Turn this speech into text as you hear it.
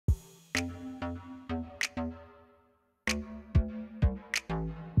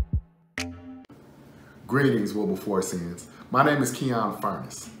Greetings, Wilberforcians. My name is Kian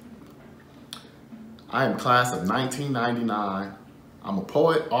Furnace. I am class of 1999. I'm a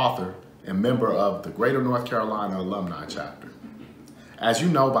poet, author, and member of the Greater North Carolina Alumni Chapter. As you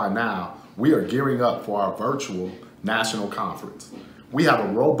know by now, we are gearing up for our virtual national conference. We have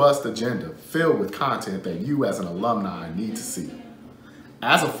a robust agenda filled with content that you as an alumni need to see.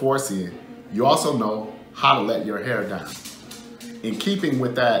 As a Forcian, you also know how to let your hair down. In keeping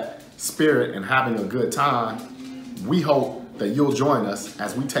with that spirit and having a good time, we hope that you'll join us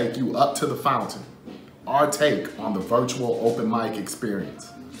as we take you up to the fountain, our take on the virtual open mic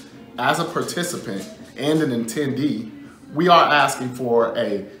experience. As a participant and an attendee, we are asking for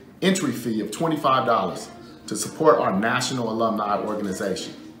an entry fee of $25 to support our national alumni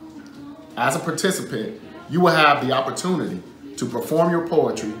organization. As a participant, you will have the opportunity to perform your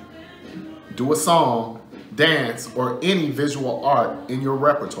poetry, do a song, dance, or any visual art in your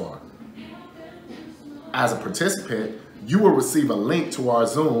repertoire. As a participant, you will receive a link to our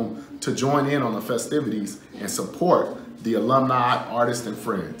Zoom to join in on the festivities and support the alumni, artists, and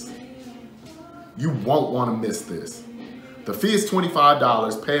friends. You won't want to miss this. The fee is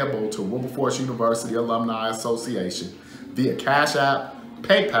 $25 payable to Wilberforce University Alumni Association via Cash App,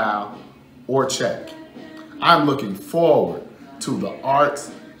 PayPal, or check. I'm looking forward to the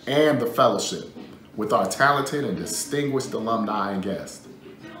arts and the fellowship with our talented and distinguished alumni and guests.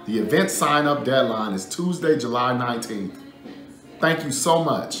 The event sign-up deadline is Tuesday, July 19th. Thank you so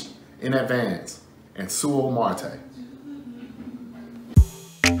much in advance, and Suo Marte.